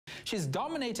She's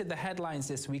dominated the headlines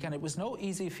this week, and it was no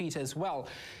easy feat as well.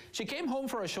 She came home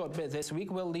for a short bit this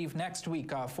week. We'll leave next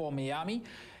week for Miami.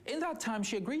 In that time,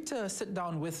 she agreed to sit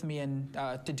down with me and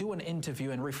to do an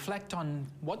interview and reflect on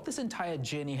what this entire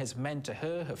journey has meant to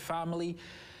her, her family,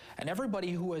 and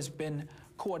everybody who has been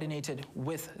coordinated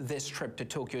with this trip to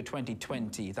Tokyo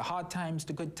 2020. The hard times,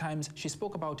 the good times, she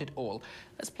spoke about it all.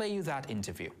 Let's play you that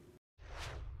interview.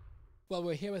 Well,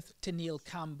 we're here with Teniel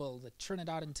Campbell, the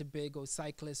Trinidad and Tobago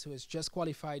cyclist who has just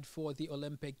qualified for the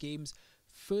Olympic Games.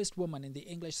 First woman in the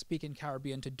English-speaking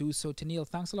Caribbean to do so. Teniel,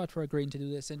 thanks a lot for agreeing to do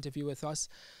this interview with us.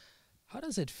 How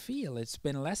does it feel? It's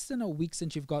been less than a week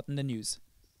since you've gotten the news.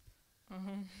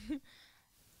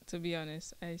 To be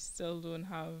honest, I still don't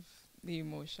have the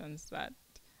emotions that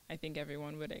I think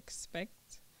everyone would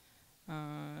expect.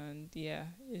 And yeah,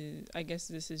 I guess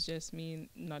this is just me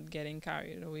not getting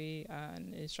carried away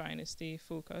and is trying to stay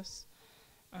focused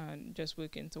and just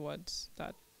working towards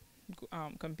that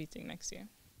competing next year.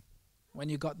 When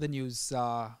you got the news,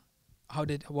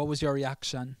 what was your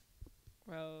reaction?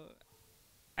 Well,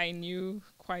 I knew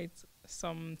quite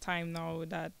some time now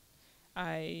that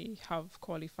I have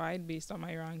qualified based on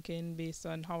my ranking, based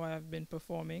on how I have been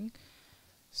performing.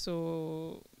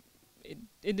 So it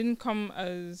didn't come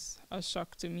as a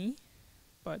shock to me,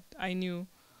 but I knew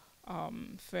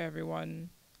for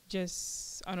everyone,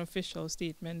 just an official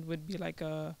statement would be like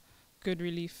a good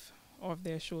relief off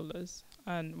their shoulders,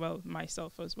 and well,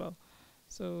 myself as well.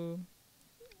 So,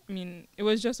 I mean, it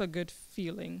was just a good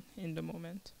feeling in the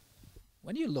moment.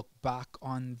 When you look back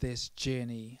on this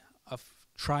journey of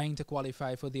trying to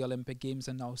qualify for the Olympic Games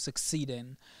and now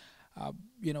succeeding,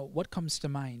 what comes to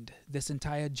mind? This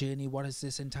entire journey, what has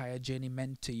this entire journey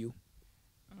meant to you?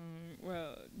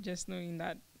 Well, just knowing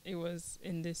that it was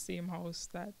in this same house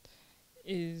that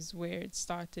is where it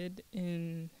started,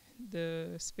 in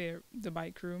the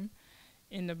bike room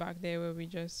in the back there where we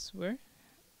just were.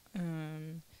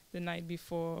 The night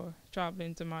before,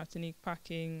 traveling to Martinique,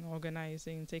 packing,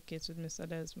 organizing tickets with Mr.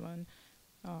 Desmond,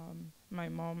 my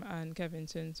mom and Kevin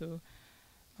Tinto,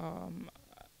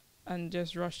 and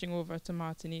just rushing over to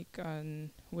Martinique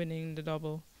and winning the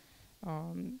double.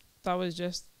 That was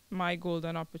just my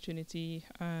golden opportunity,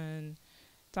 and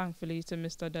thankfully to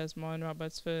Mr. Desmond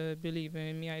Roberts for believing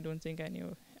in me. I don't think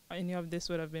any of this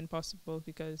would have been possible,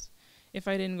 because if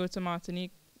I didn't go to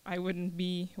Martinique, I wouldn't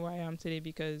be who I am today,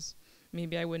 because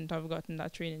maybe I wouldn't have gotten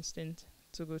that training stint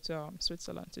to go to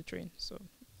Switzerland to train. So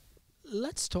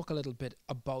let's talk a little bit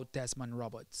about Desmond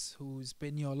Roberts, who's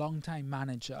been your longtime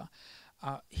manager.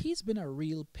 He's been a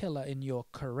real pillar in your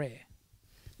career.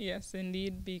 Yes,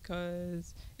 indeed,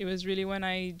 because it was really when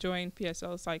I joined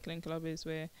PSL Cycling Club is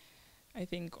where I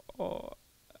think for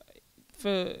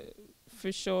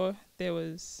sure there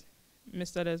was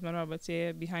Mr. Desmond Roberts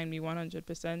here behind me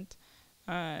 100%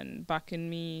 and backing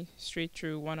me straight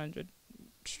through 100,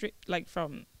 straight like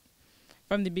from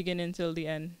the beginning till the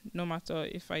end. No matter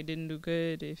if I didn't do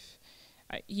good,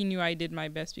 he knew I did my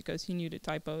best, because he knew the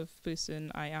type of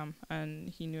person I am, and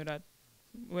he knew that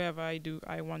wherever I do,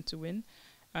 I want to win,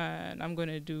 and I'm going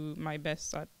to do my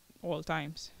best at all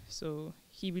times. So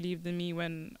he believed in me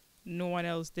when no one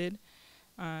else did,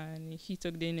 and he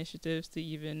took the initiatives to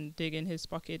even dig in his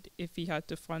pocket if he had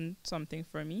to fund something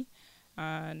for me,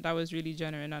 and that was really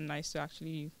genuine and nice to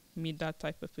actually meet that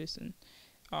type of person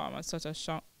at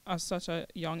such a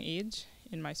young age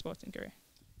in my sporting career.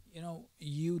 You know,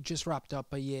 you just wrapped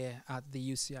up a year at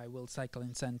the UCI World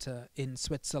Cycling Center in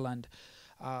Switzerland.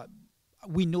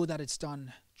 We know that it's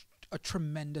done a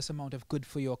tremendous amount of good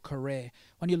for your career.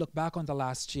 When you look back on the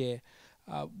last year,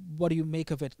 what do you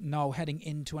make of it now heading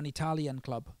into an Italian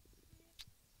club?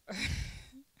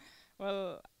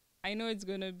 Well, I know it's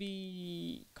going to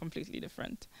be completely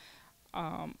different.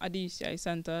 At the UCI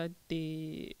Center,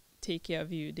 they take care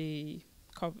of you. They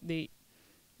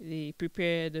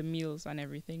prepare the meals and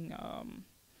everything.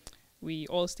 We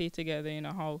all stay together in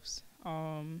a house.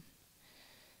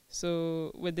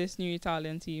 So with this new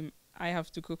Italian team, I have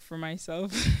to cook for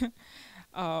myself.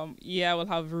 Yeah, I will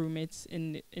have roommates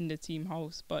in the team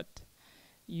house, but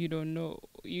you don't know.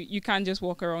 You can't just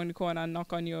walk around the corner and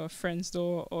knock on your friend's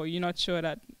door, or you're not sure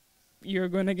that you're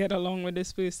going to get along with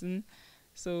this person.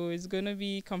 So it's going to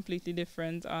be completely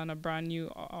different and a brand new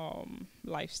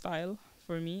lifestyle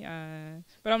for me.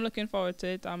 But I'm looking forward to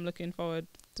it. I'm looking forward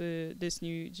to this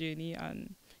new journey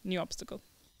and new obstacle.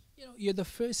 You know, you're the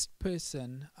first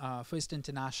person, first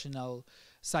international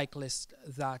cyclist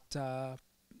that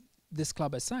this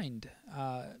club has signed.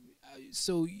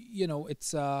 So, you know,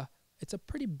 it's a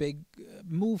pretty big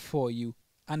move for you,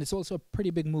 and it's also a pretty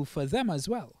big move for them as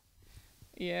well.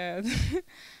 Yeah.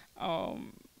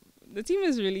 The team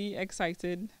is really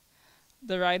excited.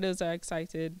 the riders are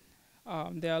excited.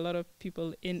 There are a lot of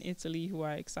people in Italy who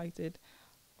are excited.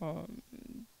 Um,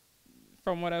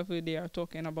 from what I've heard, they are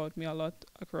talking about me a lot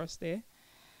across there.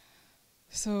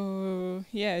 So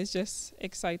yeah, it's just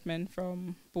excitement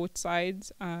from both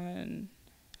sides, and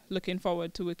looking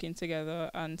forward to working together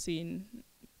and seeing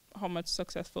how much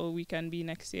successful we can be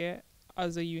next year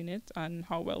as a unit and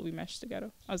how well we mesh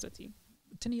together as a team.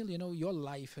 Teniel, you know, your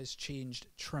life has changed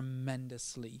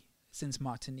tremendously since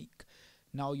Martinique.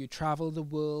 Now you travel the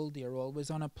world, you're always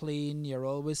on a plane, you're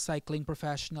always cycling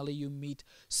professionally, you meet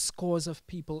scores of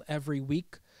people every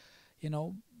week. You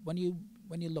know, when you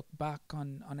look back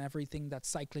on everything that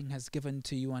cycling has given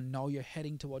to you and now you're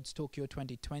heading towards Tokyo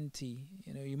 2020,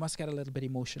 you know, you must get a little bit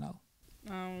emotional.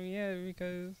 Yeah,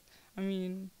 because I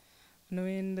mean,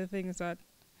 knowing the things that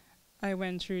I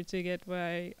went through to get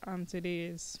where I am today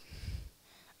is,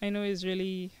 I know it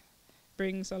really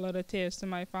brings a lot of tears to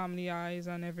my family eyes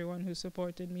and everyone who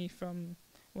supported me from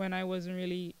when I wasn't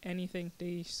really anything.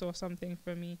 They saw something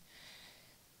for me.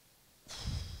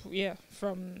 Yeah,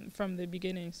 from the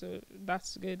beginning. So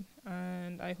that's good,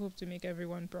 and I hope to make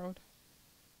everyone proud.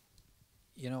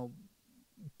 You know,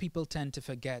 people tend to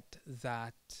forget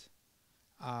that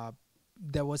uh,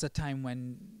 there was a time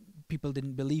when people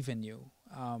didn't believe in you.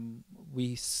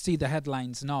 We see the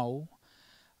headlines now,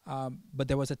 but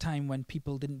there was a time when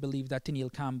people didn't believe that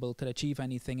Teniel Campbell could achieve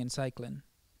anything in cycling.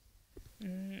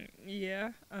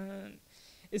 Yeah,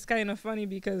 it's kind of funny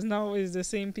because now it's the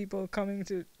same people coming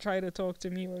to try to talk to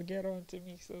me or get on to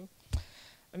me. So,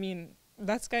 I mean,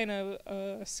 that's kind of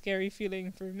a scary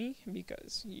feeling for me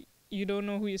because you don't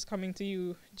know who is coming to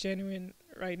you genuine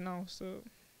right now. So,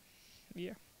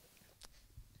 yeah.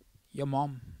 Your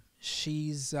mom,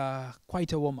 she's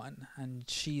quite a woman, and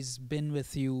she's been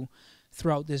with you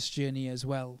throughout this journey as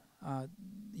well.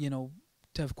 You know,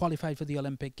 to have qualified for the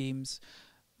Olympic Games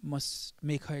must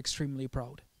make her extremely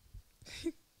proud.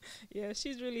 Yeah,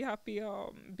 she's really happy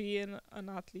being an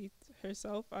athlete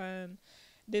herself, and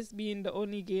this being the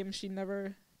only game she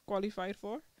never qualified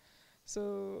for.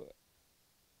 So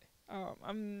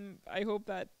I hope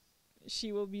that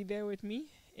she will be there with me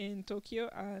in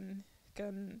Tokyo and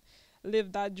can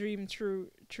live that dream through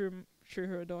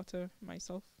her daughter,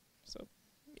 myself. So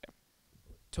yeah.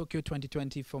 Tokyo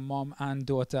 2020 for mom and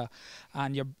daughter,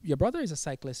 and your brother is a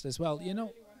cyclist as well. You I know,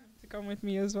 really want him to come with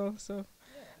me as well. So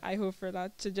I hope for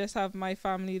that, to just have my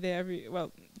family there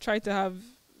try to have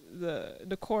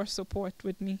the core support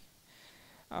with me.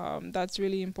 That's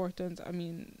really important. I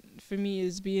mean, for me,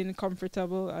 is being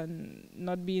comfortable and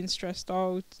not being stressed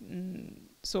out.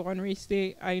 So on race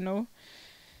day, I know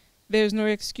there's no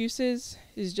excuses.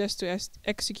 It's just to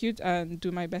execute and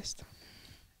do my best.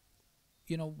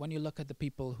 you know, when you look at the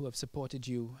people who have supported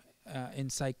you in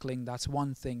cycling, that's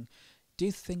one thing. Do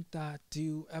you think that,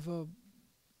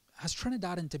 has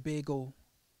Trinidad and Tobago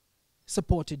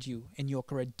supported you in your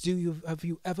career? Have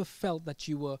you ever felt that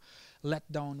you were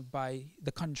let down by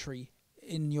the country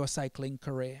in your cycling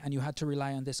career and you had to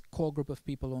rely on this core group of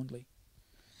people only?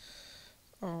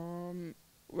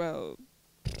 Well,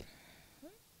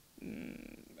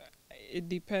 mm, it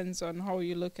depends on how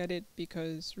you look at it,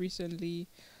 because recently,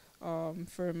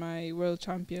 for my world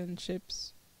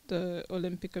championships, the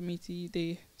Olympic Committee,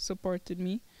 they supported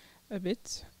me a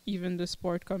bit, even the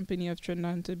sport company of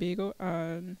Trinidad and Tobago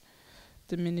and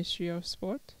the Ministry of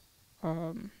Sport.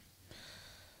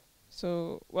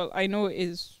 So, well, I know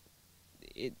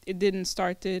it didn't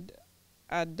started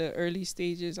at the early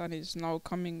stages and is now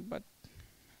coming, but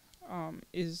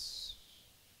is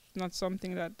not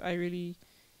something that I really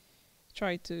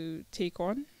try to take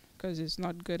on, because it's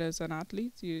not good as an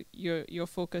athlete. Your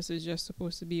focus is just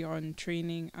supposed to be on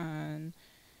training and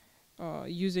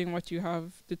using what you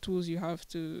have, the tools you have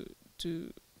to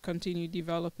continue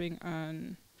developing,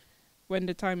 and when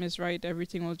the time is right,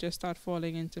 everything will just start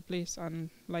falling into place. And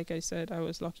like I said, I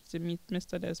was lucky to meet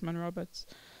Mr. Desmond Roberts.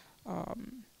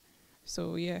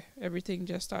 So yeah, everything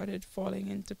just started falling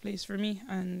into place for me,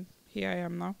 and here I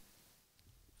am now.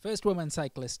 First woman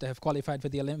cyclist to have qualified for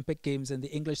the Olympic Games in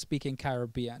the English-speaking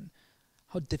Caribbean.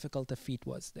 How difficult a feat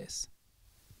was this?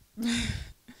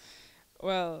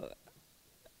 Well,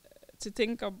 to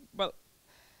think of, well,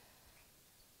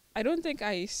 I don't think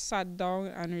I sat down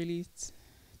and really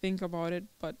think about it,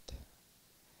 but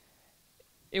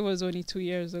it was only 2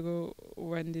 years ago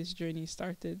when this journey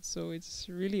started, so it's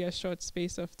really a short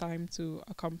space of time to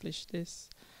accomplish this.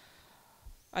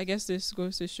 I guess this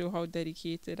goes to show how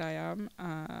dedicated I am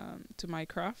to my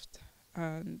craft,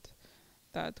 and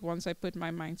that once I put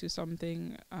my mind to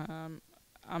something,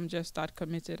 I'm just that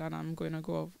committed, and I'm going to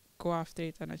go after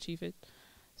it and achieve it.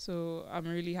 So I'm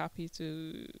really happy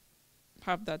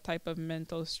have that type of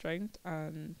mental strength,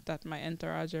 and that my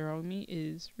entourage around me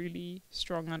is really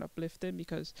strong and uplifting,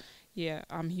 because yeah,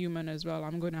 I'm human as well.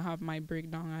 I'm going to have my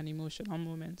breakdown and emotional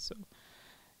moments. So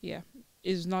yeah,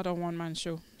 it's not a one-man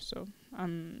show. So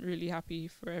I'm really happy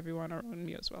for everyone around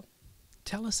me as well.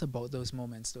 Tell us about those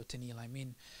moments, though, Teniel. I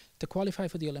mean, to qualify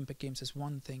for the Olympic Games is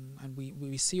one thing, and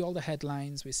we see all the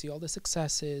headlines, we see all the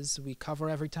successes, we cover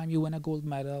every time you win a gold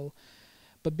medal.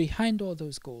 But behind all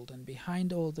those gold and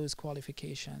behind all those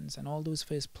qualifications and all those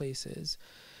first places,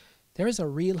 there is a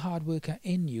real hard worker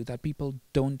in you that people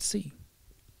don't see.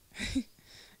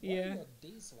 Yeah. What are your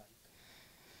days like?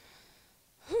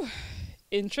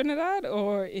 In Trinidad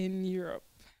or in Europe?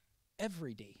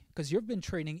 Every day, because you've been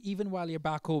training even while you're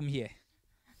back home here.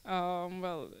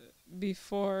 Well,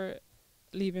 before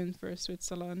leaving for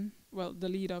Switzerland, well, the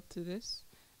lead up to this,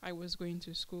 I was going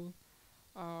to school.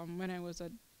 When I was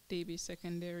at Davies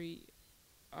Secondary,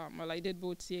 well, I did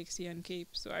both CXC and Cape.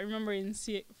 So I remember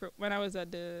when I was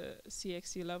at the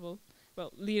CXC level,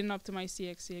 well, leading up to my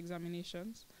CXC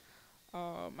examinations,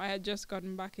 I had just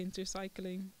gotten back into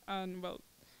cycling, and well,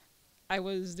 I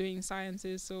was doing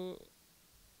sciences, so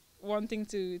wanting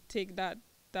to take that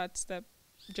step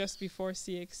just before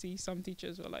CXC, some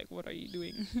teachers were like, "What are you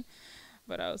doing?"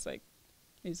 But I was like,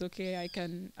 "It's okay.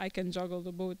 I can juggle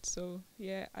the both." So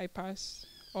yeah, I passed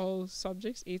all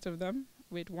subjects, 8 of them,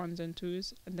 with 1s and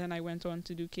 2s, and then I went on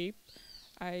to do Cape.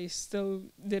 I still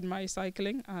did my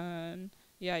cycling, and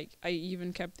yeah, I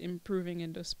even kept improving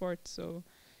in the sport. So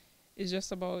it's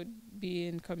just about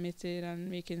being committed and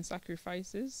making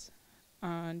sacrifices.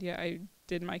 And yeah, I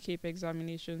did my Cape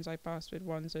examinations. I passed with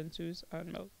 1s and 2s,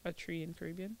 and well, a 3 in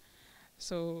Caribbean.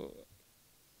 So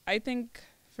I think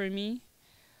for me,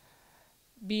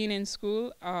 being in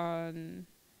school and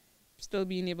still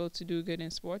being able to do good in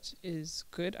sports is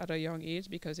good at a young age,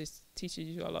 because it teaches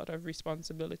you a lot of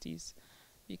responsibilities.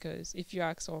 Because if you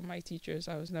ask all my teachers,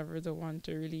 I was never the one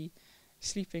to really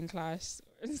sleep in class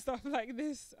and stuff like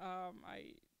this. Well,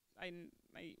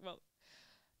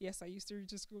 yes, I used to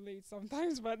reach school late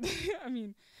sometimes, but I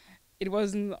mean, it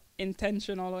wasn't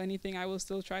intentional or anything. I will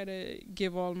still try to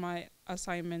give all my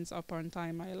assignments up on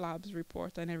time, my labs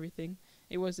report and everything.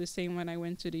 It was the same when I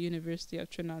went to the University of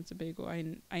Trinidad and Tobago.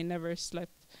 I never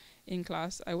slept in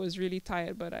class. I was really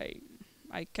tired, but I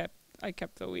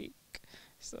kept awake.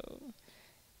 So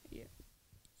yeah.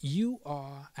 You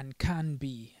are and can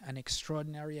be an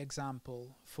extraordinary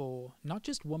example for not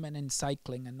just women in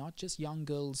cycling and not just young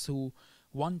girls who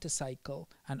want to cycle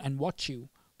and watch you,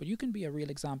 but you can be a real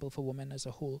example for women as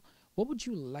a whole. What would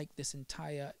you like this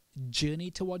entire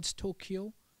journey towards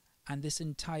Tokyo and this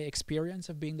entire experience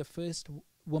of being the first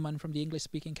woman from the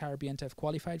English-speaking Caribbean to have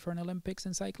qualified for an Olympics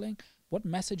in cycling? What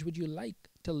message would you like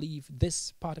to leave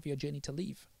this part of your journey to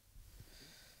leave?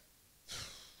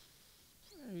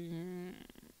 I'm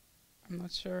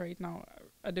not sure right now.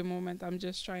 At the moment, I'm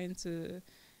just trying to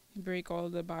break all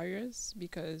the barriers,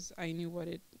 because I knew what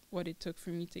it took for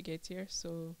me to get here.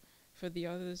 So for the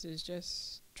others, is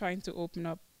just trying to open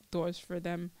up doors for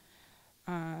them.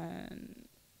 And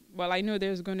well, I know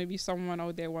there's going to be someone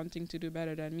out there wanting to do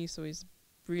better than me, so it's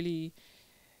really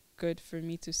good for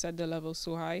me to set the level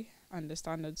so high and the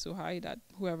standard so high that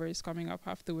whoever is coming up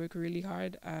have to work really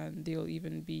hard, and they'll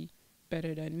even be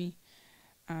better than me.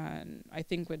 And I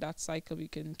think with that cycle, we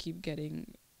can keep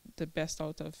getting the best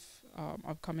out of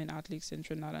upcoming athletes in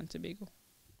Trinidad and Tobago.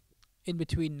 In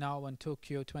between now and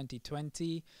Tokyo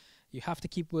 2020, you have to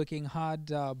keep working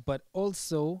hard, but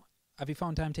also, have you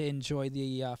found time to enjoy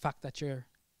the fact that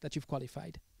you've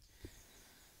qualified?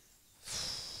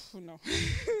 No.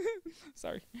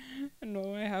 Sorry.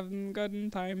 No, I haven't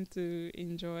gotten time to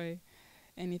enjoy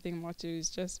anything much. It's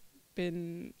just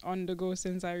been on the go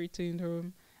since I returned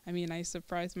home. I mean, I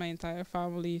surprised my entire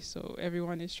family, so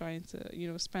everyone is trying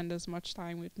to, spend as much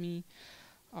time with me.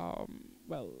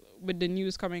 Well, with the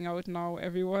news coming out now,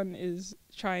 everyone is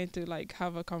trying to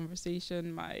have a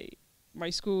conversation. My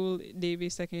school,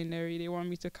 Davies Secondary, they want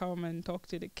me to come and talk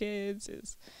to the kids.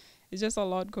 It's just a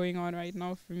lot going on right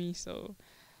now for me. So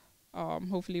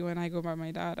hopefully when I go by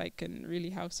my dad, I can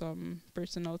really have some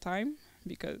personal time,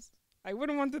 because I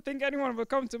wouldn't want to think anyone would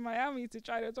come to Miami to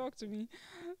try to talk to me.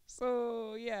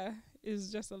 So yeah, it's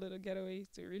just a little getaway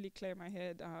to really clear my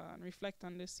head and reflect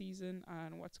on this season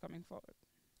and what's coming forward.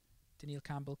 Teniel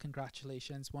Campbell,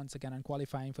 congratulations once again on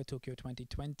qualifying for Tokyo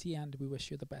 2020, and we wish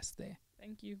you the best there.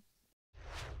 Thank you.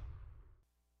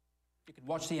 You can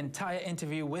watch the entire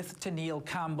interview with Teniel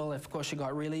Campbell. Of course, she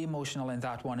got really emotional in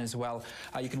that one as well.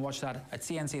 You can watch that at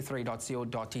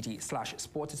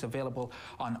cnc3.co.tt/sports. It's available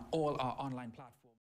on all our online platforms.